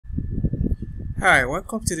Hi,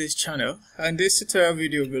 welcome to this channel. In this tutorial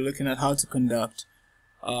video, we'll be looking at how to conduct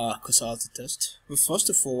a causality test. But first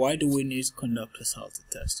of all, why do we need to conduct causality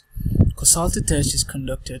test? Causality test is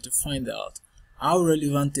conducted to find out how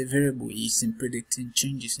relevant a variable is in predicting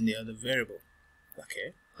changes in the other variable.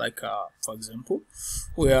 Okay, like for example,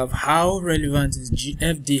 we have how relevant is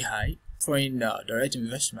FDI for direct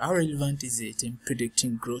investment. How relevant is it in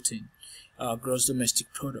predicting growth in gross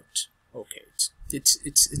domestic product? Okay,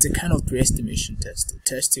 it's a kind of pre-estimation test, a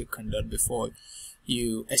test you conduct before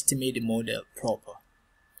you estimate the model proper.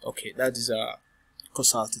 Okay, that is a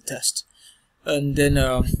causality test, and then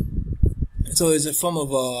so it's a form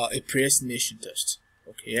of a pre-estimation test.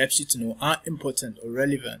 Okay, it helps you to know how important or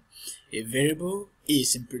relevant a variable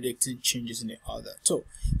is in predicting changes in the other. So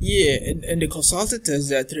yeah, in the causality test,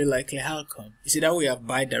 there are three likely outcomes. You see that we have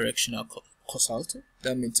bidirectional causality.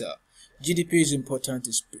 That means GDP is important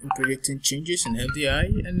in predicting changes in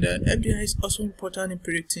FDI, and then FDI is also important in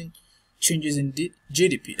predicting changes in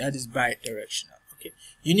GDP. That is bidirectional. Okay,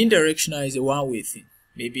 unidirectional is a one-way thing.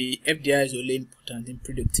 Maybe FDI is only important in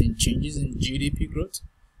predicting changes in GDP growth,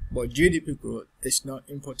 but GDP growth is not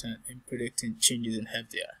important in predicting changes in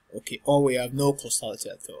FDI. Okay, or we have no causality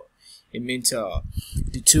at all. It means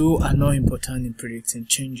the two are not important in predicting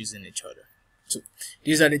changes in each other. So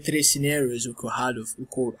these are the three scenarios we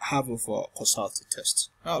could have of a causality test.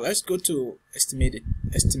 Now let's go to estimate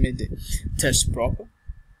the test proper.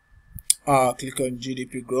 Click on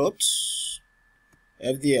GDP growth,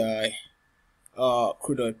 FDI,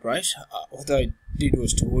 crude oil price. What I did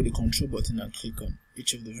was to hold the control button and click on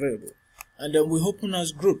each of the variable, and then we open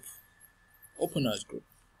as group.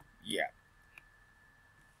 Yeah,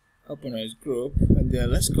 open as group, and then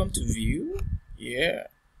let's come to view. Yeah.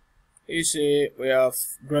 You see we have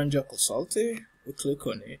grandeur causality. We click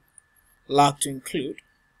on it. Lack to include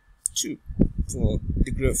 2 for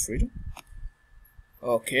degree of freedom.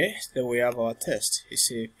 Okay, then we have our test.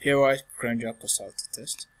 It's a pairwise grandeur causality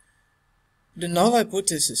test. The null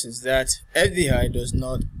hypothesis is that FDI does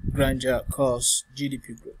not grandeur cause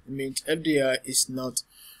GDP growth. It means FDI is not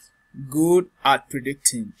good at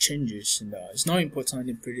predicting changes, and it's not important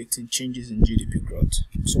in predicting changes in GDP growth.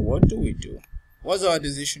 So what do we do? What's our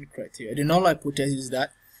decision criteria? The null hypothesis is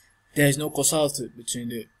that there is no causality between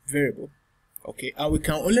the variable. Okay, and we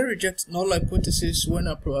can only reject null hypothesis when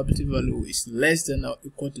our probability value is less than or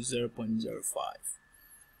equal to 0.05.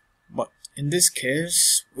 But in this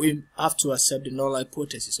case, we have to accept the null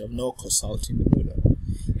hypothesis of no causality in the model.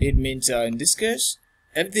 It means in this case,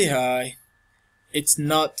 FDI, it's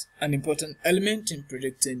not an important element in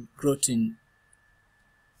predicting growth in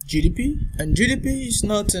GDP, and GDP is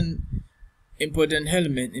not an important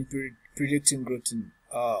element in predicting growth in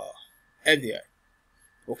FDI.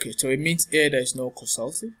 Okay, so it means here there is no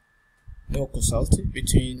causality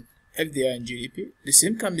between FDI and GDP. The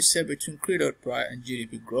same can be said between crude oil price and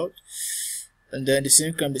GDP growth, and then the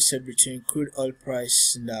same can be said between crude oil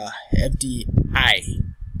price and FDI.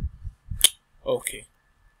 Okay,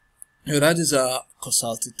 now that is a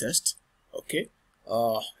causality test. Okay,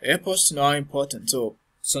 help us to know how important. So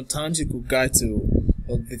sometimes it could guide to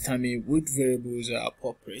determine which variables are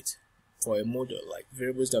appropriate for a model, like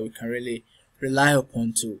variables that we can really rely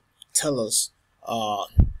upon to tell us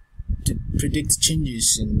to predict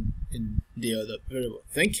changes in the other variable.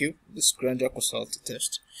 Thank you. This is grandeur causality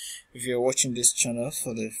test. If you're watching this channel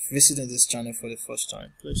visiting this channel for the first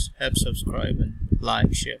time, please help subscribe and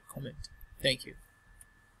like, share, comment. Thank you.